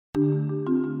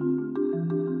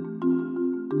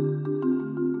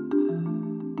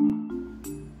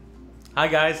Hi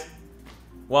guys,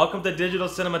 welcome to Digital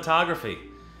Cinematography.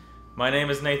 My name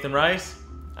is Nathan Rice.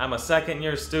 I'm a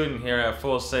second-year student here at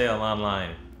Full Sail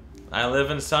Online. I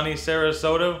live in sunny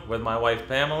Sarasota with my wife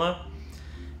Pamela,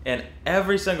 and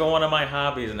every single one of my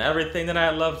hobbies and everything that I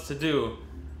love to do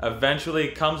eventually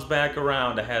comes back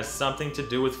around to has something to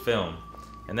do with film.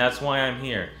 And that's why I'm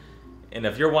here. And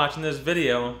if you're watching this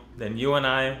video, then you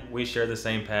and we share the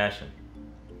same passion.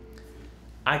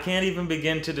 I can't even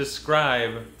begin to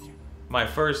describe my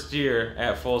first year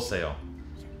at Full Sail.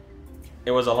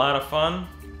 It was a lot of fun.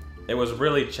 It was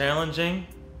really challenging,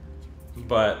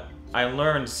 but I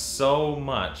learned so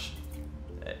much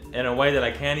in a way that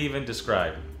I can't even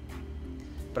describe.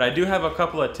 But I do have a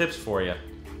couple of tips for you.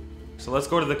 So let's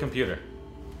go to the computer.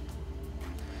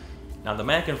 Now the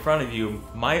Mac in front of you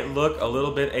might look a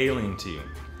little bit alien to you,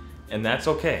 and that's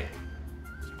okay.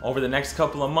 Over the next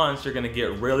couple of months, you're gonna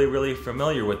get really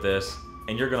familiar with this,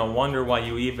 and you're gonna wonder why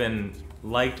you even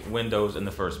liked Windows in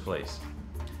the first place.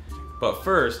 But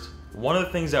first, one of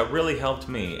the things that really helped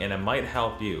me, and it might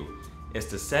help you, is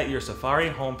to set your Safari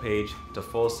homepage to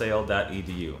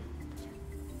fullsail.edu.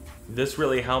 This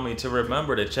really helped me to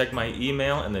remember to check my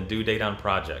email and the due date on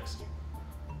projects.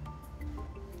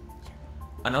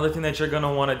 Another thing that you're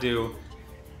gonna wanna do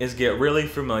is get really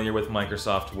familiar with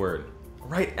Microsoft Word.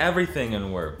 Write everything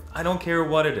in Word. I don't care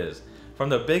what it is. From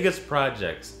the biggest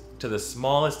projects to the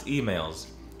smallest emails,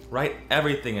 write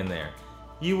everything in there.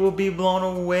 You will be blown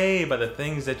away by the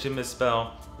things that you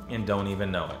misspell and don't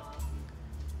even know it.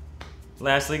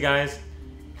 Lastly, guys,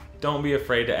 don't be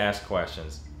afraid to ask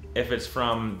questions. If it's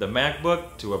from the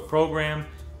MacBook to a program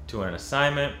to an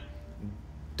assignment,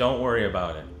 don't worry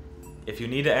about it. If you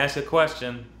need to ask a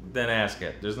question, then ask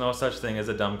it. There's no such thing as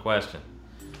a dumb question.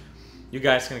 You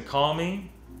guys can call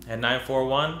me at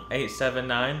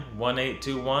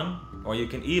 941-879-1821, or you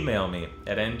can email me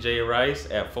at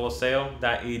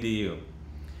njrice@fullsail.edu.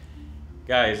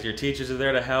 Guys, your teachers are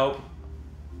there to help.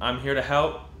 I'm here to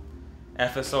help.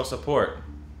 FSO support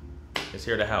is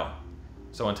here to help.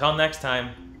 So until next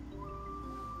time,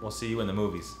 we'll see you in the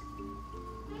movies.